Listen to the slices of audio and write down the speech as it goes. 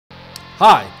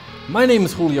Hi, my name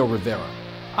is Julio Rivera.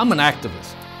 I'm an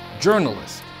activist,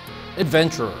 journalist,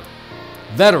 adventurer,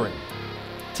 veteran,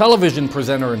 television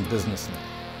presenter, and businessman.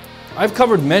 I've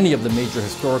covered many of the major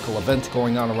historical events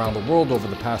going on around the world over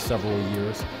the past several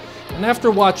years, and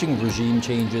after watching regime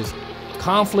changes,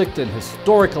 conflict, and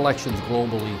historic elections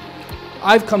globally,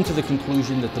 I've come to the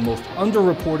conclusion that the most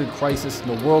underreported crisis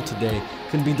in the world today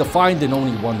can be defined in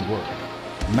only one word: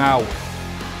 malware.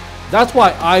 That's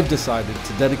why I've decided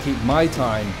to dedicate my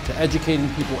time to educating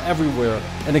people everywhere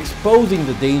and exposing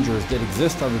the dangers that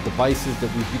exist on the devices that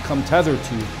we've become tethered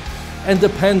to and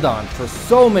depend on for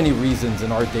so many reasons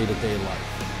in our day-to-day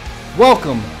life.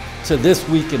 Welcome to This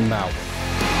Week in Malware.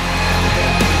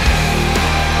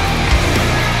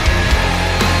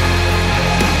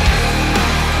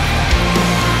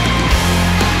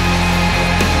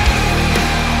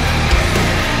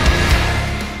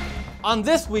 On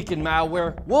This Week in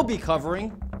Malware, we'll be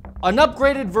covering an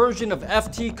upgraded version of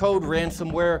FTCODE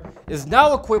Ransomware is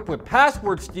now equipped with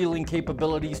password stealing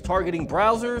capabilities targeting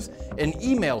browsers and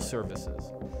email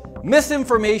services.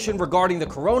 Misinformation regarding the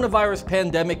coronavirus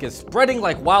pandemic is spreading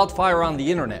like wildfire on the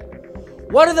internet.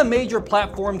 What are the major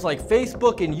platforms like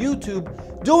Facebook and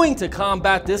YouTube doing to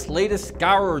combat this latest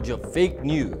scourge of fake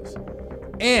news?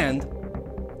 And,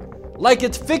 like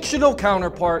its fictional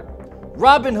counterpart,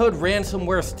 Robbinhood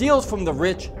Ransomware steals from the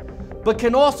rich, but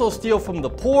can also steal from the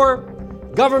poor,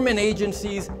 government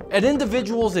agencies, and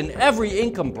individuals in every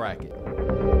income bracket.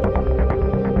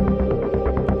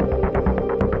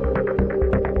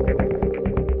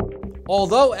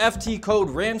 Although FTCODE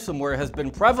Ransomware has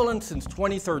been prevalent since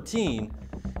 2013,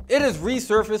 it has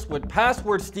resurfaced with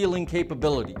password stealing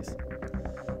capabilities.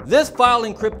 This file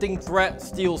encrypting threat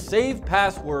steals saved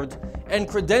passwords and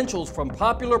credentials from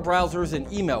popular browsers and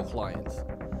email clients.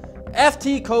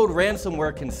 FTCODE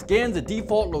Ransomware can scan the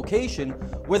default location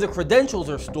where the credentials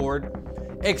are stored,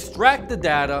 extract the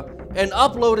data, and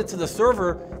upload it to the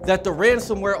server that the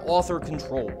ransomware author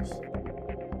controls.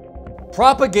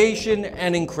 Propagation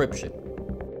and encryption.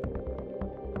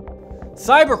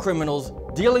 Cybercriminals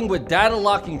dealing with data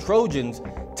locking Trojans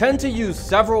tend to use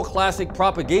several classic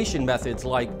propagation methods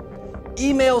like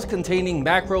emails containing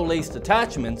macro-laced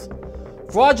attachments,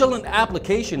 fraudulent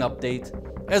application updates,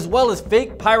 as well as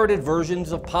fake pirated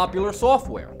versions of popular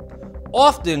software.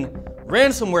 Often,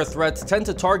 ransomware threats tend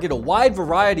to target a wide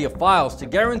variety of files to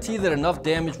guarantee that enough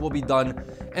damage will be done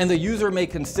and the user may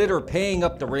consider paying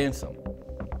up the ransom.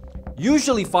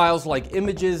 Usually files like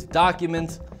images,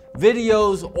 documents,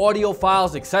 videos, audio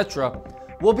files, etc.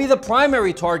 will be the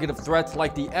primary target of threats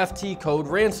like the FTCODE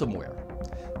ransomware.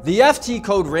 The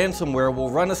FTCODE ransomware will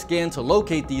run a scan to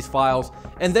locate these files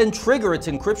and then trigger its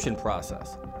encryption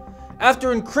process.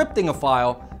 After encrypting a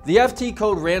file, the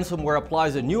FTCODE ransomware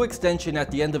applies a new extension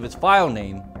at the end of its file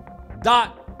name,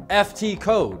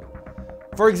 .ftcode.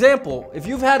 For example, if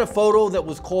you've had a photo that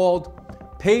was called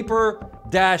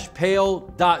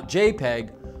paper-pale.jpg,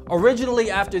 originally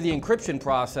after the encryption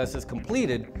process is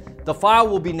completed, the file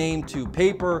will be named to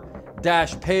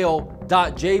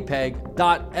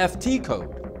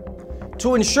paper-pale.jpg.ftcode.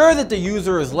 To ensure that the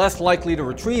user is less likely to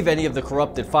retrieve any of the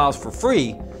corrupted files for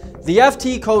free, the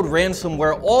FTCODE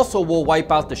ransomware also will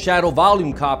wipe out the shadow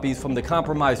volume copies from the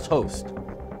compromised host.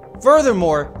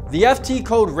 Furthermore, the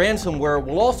FTCODE ransomware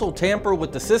will also tamper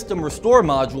with the system restore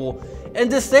module and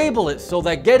disable it so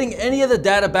that getting any of the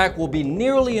data back will be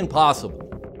nearly impossible.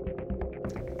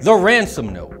 The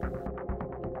ransom note.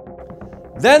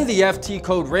 Then the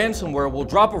FTCODE ransomware will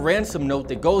drop a ransom note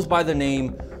that goes by the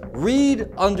name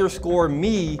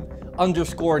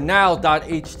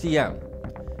read_me_now.htm.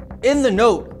 In the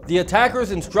note, the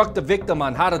attackers instruct the victim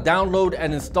on how to download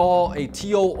and install a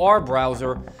TOR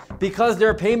browser because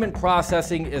their payment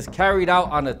processing is carried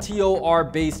out on a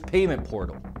TOR-based payment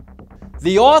portal.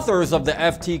 The authors of the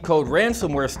FTCODE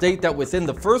ransomware state that within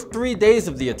the first 3 days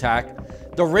of the attack,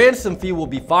 the ransom fee will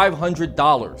be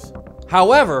 $500.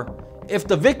 However, if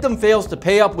the victim fails to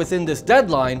pay up within this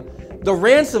deadline, the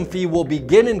ransom fee will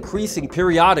begin increasing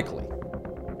periodically.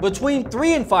 Between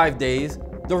 3 and 5 days,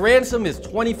 the ransom is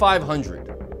 $2,500.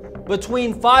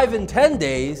 Between 5 and 10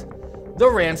 days, the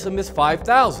ransom is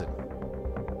 $5,000.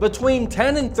 Between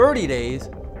 10 and 30 days,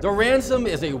 the ransom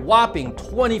is a whopping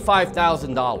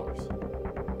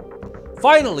 $25,000.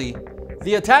 Finally,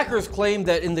 the attackers claim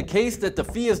that in the case that the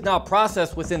fee is not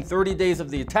processed within 30 days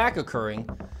of the attack occurring,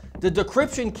 the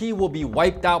decryption key will be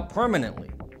wiped out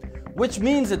permanently, which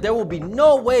means that there will be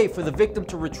no way for the victim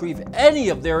to retrieve any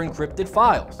of their encrypted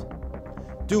files.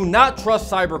 Do not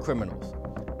trust cybercriminals.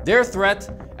 Their threats,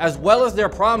 as well as their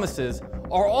promises,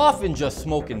 are often just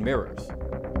smoke and mirrors.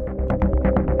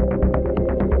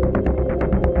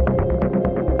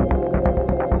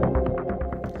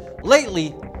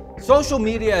 Lately, social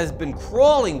media has been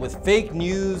crawling with fake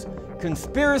news,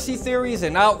 conspiracy theories,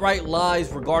 and outright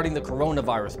lies regarding the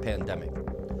coronavirus pandemic.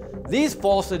 These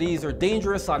falsities are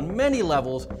dangerous on many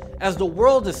levels as the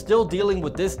world is still dealing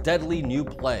with this deadly new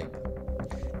plague.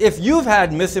 If you've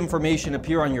had misinformation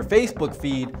appear on your Facebook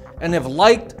feed and have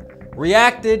liked,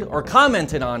 reacted, or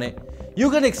commented on it, you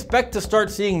can expect to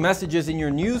start seeing messages in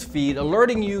your news feed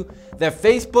alerting you that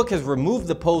Facebook has removed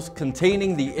the post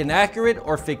containing the inaccurate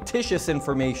or fictitious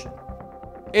information.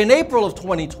 In April of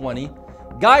 2020,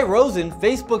 Guy Rosen,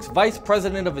 Facebook's Vice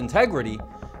President of Integrity,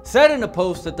 said in a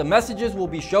post that the messages will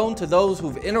be shown to those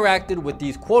who've interacted with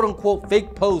these quote-unquote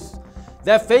fake posts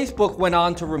that Facebook went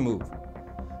on to remove.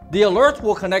 The alerts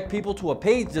will connect people to a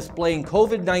page displaying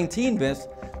COVID-19 myths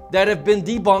that have been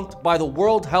debunked by the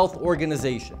World Health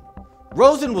Organization.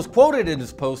 Rosen was quoted in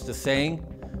his post as saying,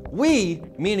 "We,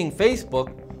 meaning Facebook,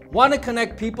 want to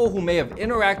connect people who may have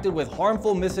interacted with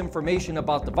harmful misinformation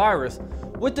about the virus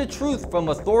with the truth from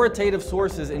authoritative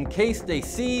sources in case they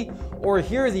see or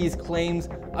hear these claims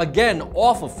again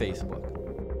off of Facebook."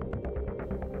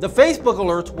 The Facebook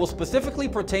alerts will specifically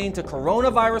pertain to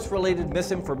coronavirus-related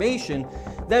misinformation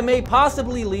that may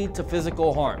possibly lead to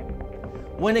physical harm.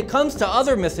 When it comes to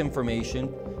other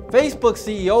misinformation, Facebook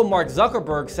CEO Mark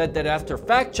Zuckerberg said that after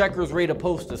fact-checkers rate a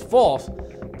post as false,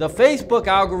 the Facebook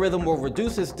algorithm will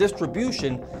reduce its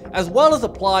distribution as well as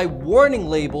apply warning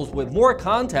labels with more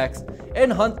context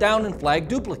and hunt down and flag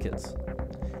duplicates.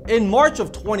 In March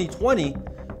of 2020,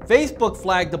 Facebook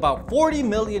flagged about 40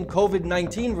 million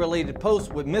COVID-19 related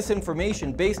posts with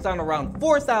misinformation based on around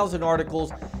 4,000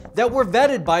 articles that were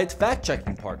vetted by its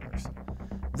fact-checking partners.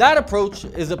 That approach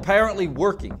is apparently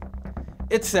working.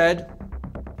 It said,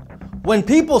 "When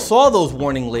people saw those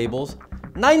warning labels,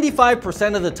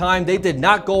 95% of the time they did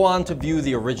not go on to view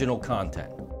the original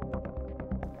content."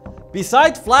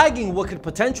 Besides flagging what could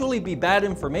potentially be bad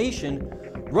information,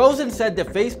 Rosen said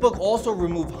that Facebook also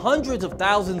removed hundreds of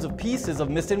thousands of pieces of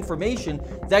misinformation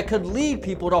that could lead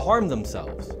people to harm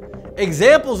themselves.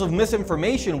 Examples of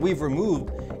misinformation we've removed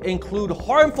include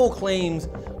harmful claims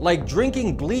like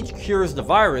drinking bleach cures the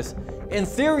virus, and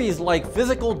theories like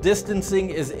physical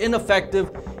distancing is ineffective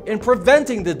in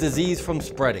preventing the disease from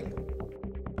spreading.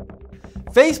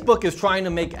 Facebook is trying to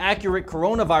make accurate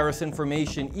coronavirus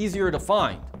information easier to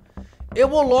find. It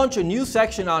will launch a new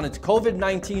section on its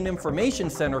COVID-19 Information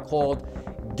Center called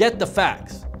Get the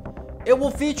Facts. It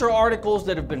will feature articles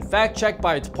that have been fact-checked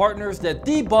by its partners that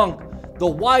debunk the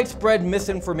widespread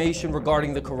misinformation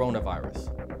regarding the coronavirus.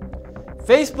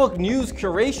 Facebook News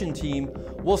Curation Team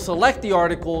will select the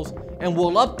articles and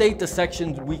will update the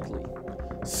sections weekly.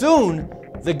 Soon,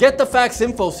 the Get the Facts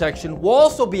info section will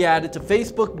also be added to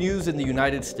Facebook News in the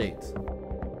United States.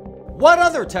 What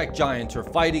other tech giants are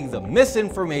fighting the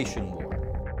misinformation war?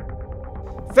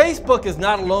 Facebook is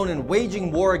not alone in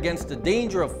waging war against the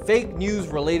danger of fake news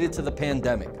related to the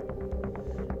pandemic.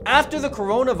 After the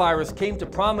coronavirus came to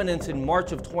prominence in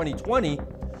March of 2020,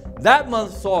 that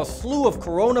month saw a slew of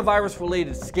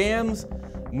coronavirus-related scams,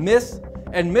 myths,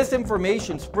 and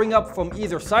misinformation spring up from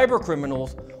either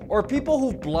cybercriminals or people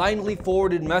who've blindly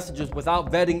forwarded messages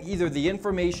without vetting either the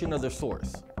information or the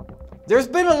source. There's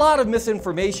been a lot of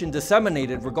misinformation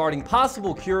disseminated regarding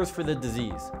possible cures for the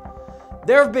disease.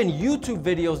 There have been YouTube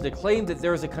videos that claim that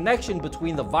there is a connection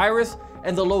between the virus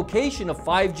and the location of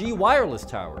 5G wireless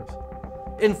towers.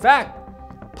 In fact,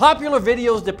 popular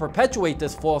videos that perpetuate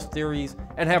this false theories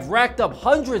and have racked up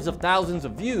hundreds of thousands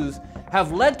of views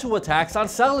have led to attacks on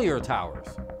cellular towers.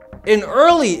 In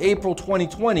early April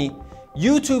 2020,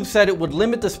 YouTube said it would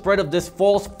limit the spread of this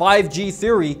false 5G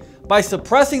theory by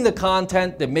suppressing the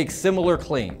content that makes similar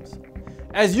claims.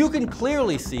 As you can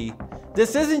clearly see,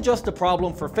 this isn't just a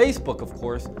problem for Facebook, of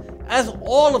course, as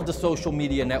all of the social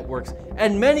media networks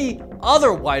and many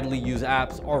other widely used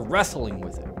apps are wrestling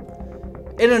with it.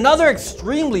 In another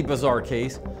extremely bizarre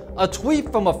case, a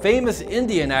tweet from a famous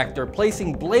Indian actor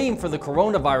placing blame for the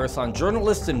coronavirus on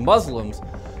journalists and Muslims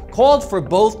called for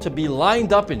both to be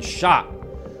lined up and shot.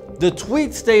 The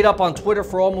tweet stayed up on Twitter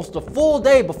for almost a full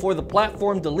day before the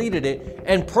platform deleted it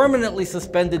and permanently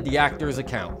suspended the actor's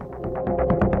account.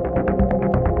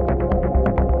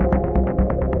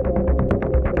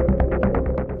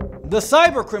 The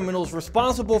cybercriminals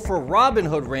responsible for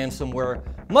Robbinhood Ransomware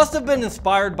must have been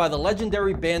inspired by the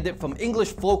legendary bandit from English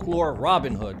folklore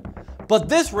Robin Hood, but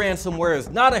this ransomware is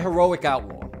not a heroic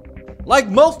outlaw. Like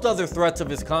most other threats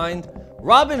of its kind,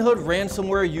 Robbinhood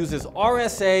Ransomware uses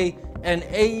RSA and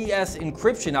AES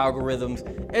encryption algorithms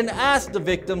and asks the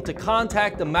victim to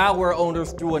contact the malware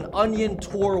owners through an Onion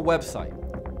Tor website.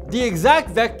 The exact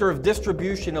vector of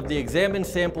distribution of the examined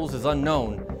samples is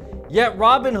unknown, Yet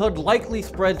Robinhood likely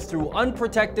spreads through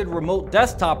unprotected remote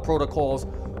desktop protocols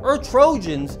or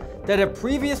Trojans that have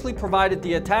previously provided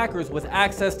the attackers with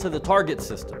access to the target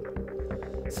system.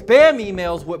 Spam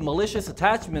emails with malicious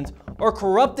attachments or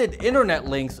corrupted internet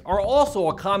links are also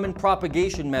a common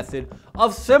propagation method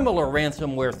of similar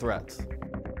ransomware threats.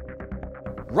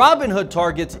 Robinhood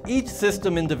targets each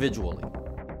system individually.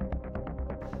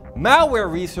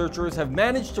 Malware researchers have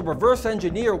managed to reverse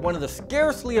engineer one of the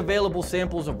scarcely available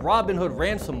samples of Robinhood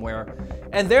ransomware,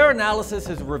 and their analysis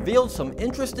has revealed some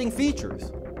interesting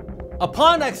features.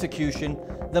 Upon execution,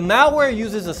 the malware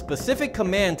uses a specific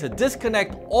command to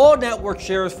disconnect all network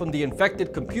shares from the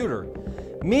infected computer,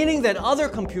 meaning that other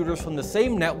computers from the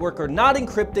same network are not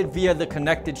encrypted via the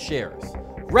connected shares.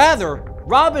 Rather,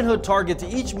 Robinhood targets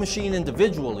each machine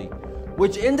individually,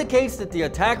 which indicates that the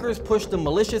attackers push the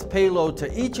malicious payload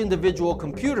to each individual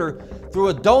computer through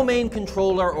a domain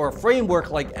controller or a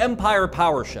framework like Empire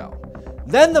PowerShell.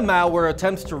 Then the malware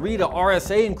attempts to read a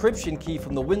RSA encryption key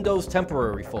from the Windows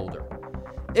temporary folder.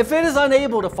 If it is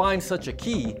unable to find such a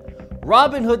key,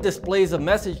 Robinhood displays a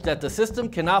message that the system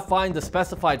cannot find the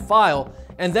specified file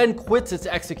and then quits its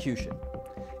execution.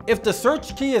 If the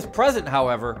search key is present,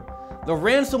 however, the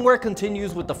ransomware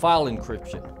continues with the file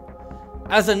encryption.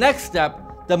 As a next step,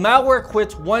 the malware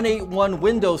quits 181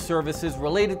 Windows services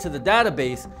related to the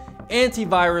database,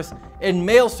 antivirus, and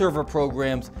mail server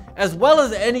programs, as well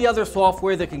as any other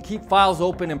software that can keep files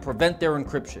open and prevent their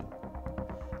encryption.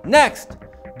 Next,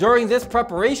 during this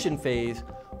preparation phase,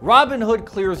 Robinhood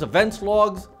clears events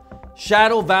logs,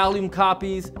 shadow volume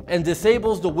copies, and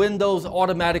disables the Windows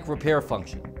automatic repair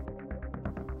function.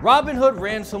 Robinhood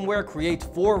Ransomware creates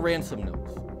 4 ransom notes.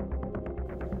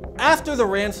 After the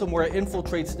ransomware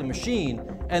infiltrates the machine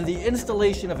and the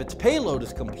installation of its payload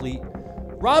is complete,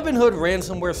 Robinhood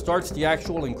Ransomware starts the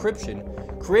actual encryption,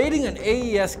 creating an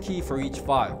AES key for each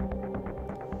file.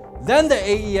 Then the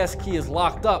AES key is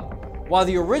locked up, while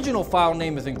the original file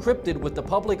name is encrypted with the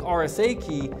public RSA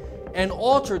key and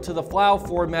altered to the file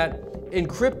format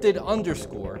encrypted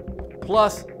underscore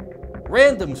plus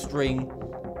random string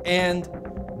and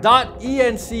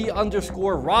 .enc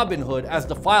underscore Robinhood as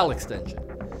the file extension.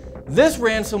 This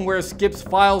ransomware skips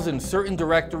files in certain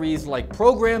directories like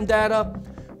program data,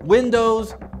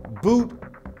 Windows, boot,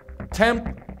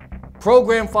 temp,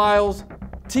 program files,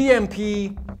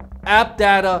 TMP, app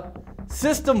data,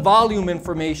 system volume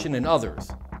information, and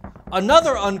others.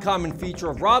 Another uncommon feature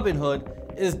of Robinhood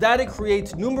is that it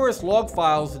creates numerous log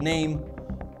files named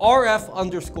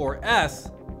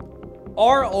rf_s,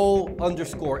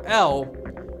 ro_l,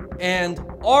 and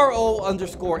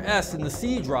ro_s in the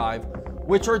C drive,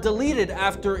 which are deleted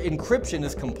after encryption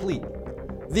is complete.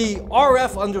 The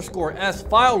rf_s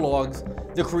file logs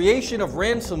the creation of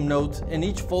ransom notes in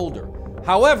each folder.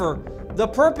 However, the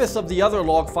purpose of the other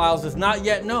log files is not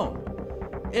yet known.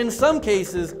 In some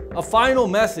cases, a final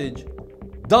message,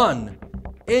 "Done,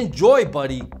 enjoy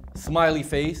buddy," smiley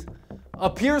face,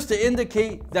 appears to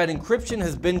indicate that encryption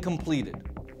has been completed.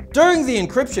 During the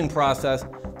encryption process,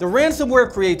 the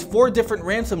ransomware creates 4 different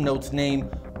ransom notes named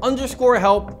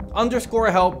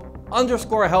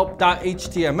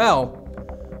 _help_help_help.html,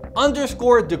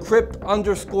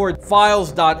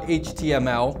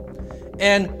 _decrypt_files.html,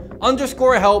 and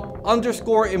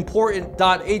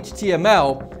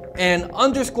 _help_important.html, and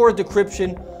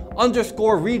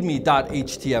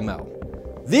 _decryption_readme.html.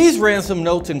 These ransom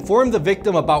notes inform the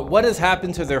victim about what has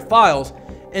happened to their files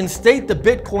and state the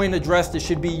Bitcoin address that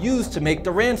should be used to make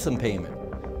the ransom payment.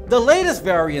 The latest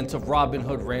variants of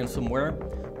Robinhood ransomware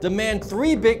demand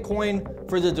 3 Bitcoin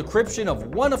for the decryption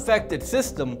of one affected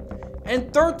system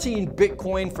and 13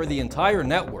 Bitcoin for the entire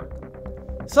network.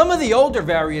 Some of the older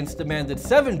variants demanded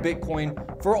 7 Bitcoin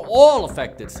for all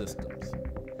affected systems.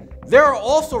 There are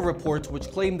also reports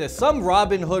which claim that some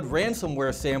Robinhood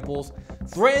ransomware samples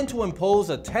threaten to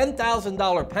impose a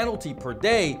 $10,000 penalty per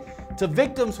day to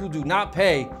victims who do not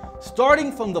pay,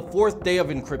 starting from the 4th day of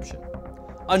encryption.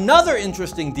 Another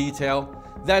interesting detail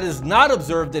that is not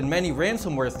observed in many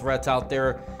ransomware threats out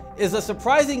there is a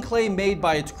surprising claim made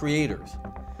by its creators.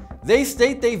 They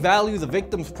state they value the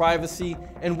victim's privacy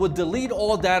and would delete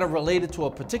all data related to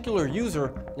a particular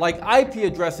user, like IP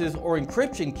addresses or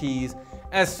encryption keys,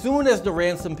 as soon as the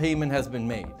ransom payment has been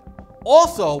made.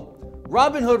 Also,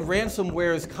 Robinhood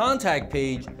Ransomware's contact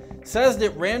page says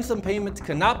that ransom payments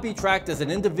cannot be tracked as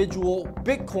an individual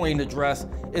Bitcoin address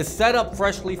is set up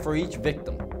freshly for each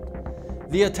victim.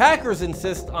 The attackers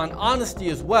insist on honesty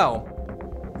as well.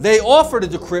 They offer to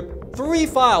decrypt 3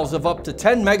 files of up to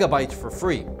 10 megabytes for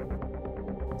free.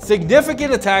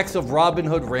 Significant attacks of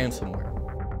Robinhood ransomware.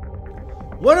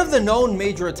 One of the known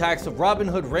major attacks of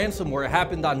Robinhood ransomware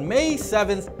happened on May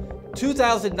 7,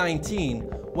 2019,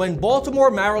 when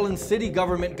Baltimore, Maryland city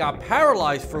government got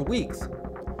paralyzed for weeks.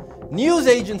 News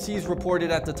agencies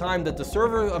reported at the time that the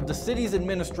server of the city's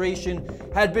administration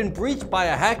had been breached by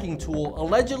a hacking tool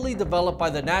allegedly developed by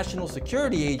the National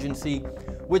Security Agency,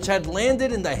 which had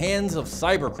landed in the hands of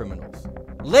cybercriminals.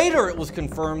 Later, it was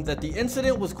confirmed that the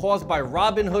incident was caused by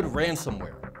Robbinhood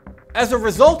Ransomware. As a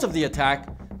result of the attack,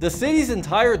 the city's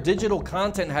entire digital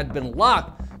content had been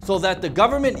locked so that the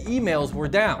government emails were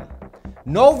down.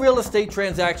 No real estate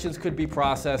transactions could be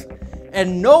processed,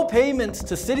 and no payments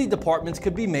to city departments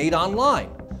could be made online.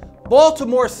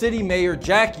 Baltimore City Mayor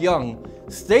Jack Young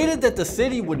stated that the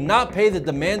city would not pay the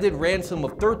demanded ransom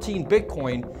of 13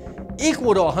 Bitcoin,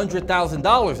 equal to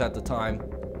 $100,000 at the time,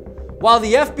 while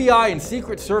the FBI and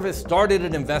Secret Service started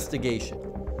an investigation.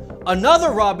 Another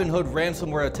Robbinhood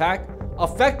ransomware attack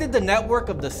affected the network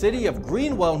of the city of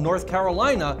Greenwell, North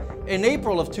Carolina in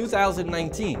April of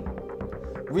 2019.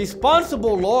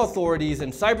 Responsible law authorities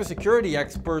and cybersecurity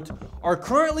experts are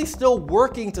currently still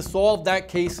working to solve that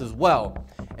case as well,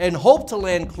 and hope to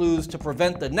land clues to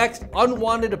prevent the next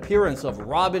unwanted appearance of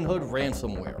Robbinhood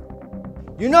ransomware.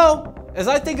 You know, as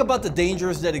I think about the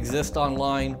dangers that exist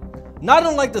online, not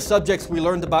unlike the subjects we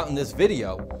learned about in this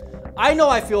video, I know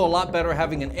I feel a lot better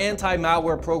having an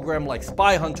anti-malware program like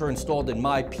Spy Hunter installed in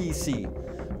my PC,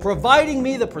 providing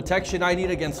me the protection I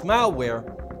need against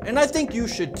malware, and I think you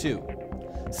should too.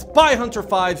 Spy Hunter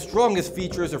 5's strongest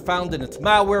features are found in its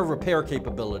malware repair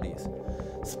capabilities.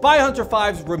 Spy Hunter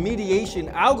 5's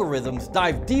remediation algorithms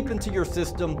dive deep into your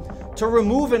system to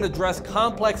remove and address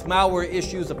complex malware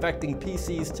issues affecting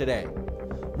PCs today.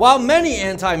 While many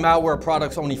anti-malware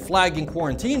products only flag and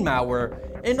quarantine malware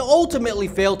and ultimately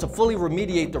fail to fully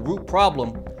remediate the root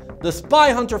problem, the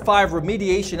Spy Hunter 5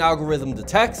 remediation algorithm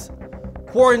detects,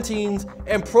 quarantines,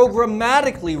 and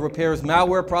programmatically repairs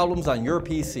malware problems on your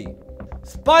PC.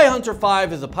 Spy Hunter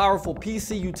 5 is a powerful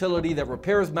PC utility that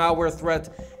repairs malware threats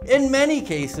in many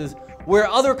cases where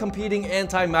other competing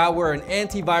anti-malware and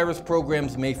antivirus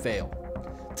programs may fail.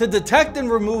 To detect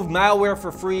and remove malware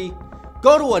for free,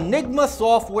 go to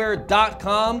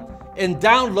enigmasoftware.com and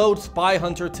download Spy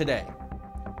Hunter today.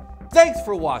 Thanks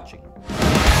for watching.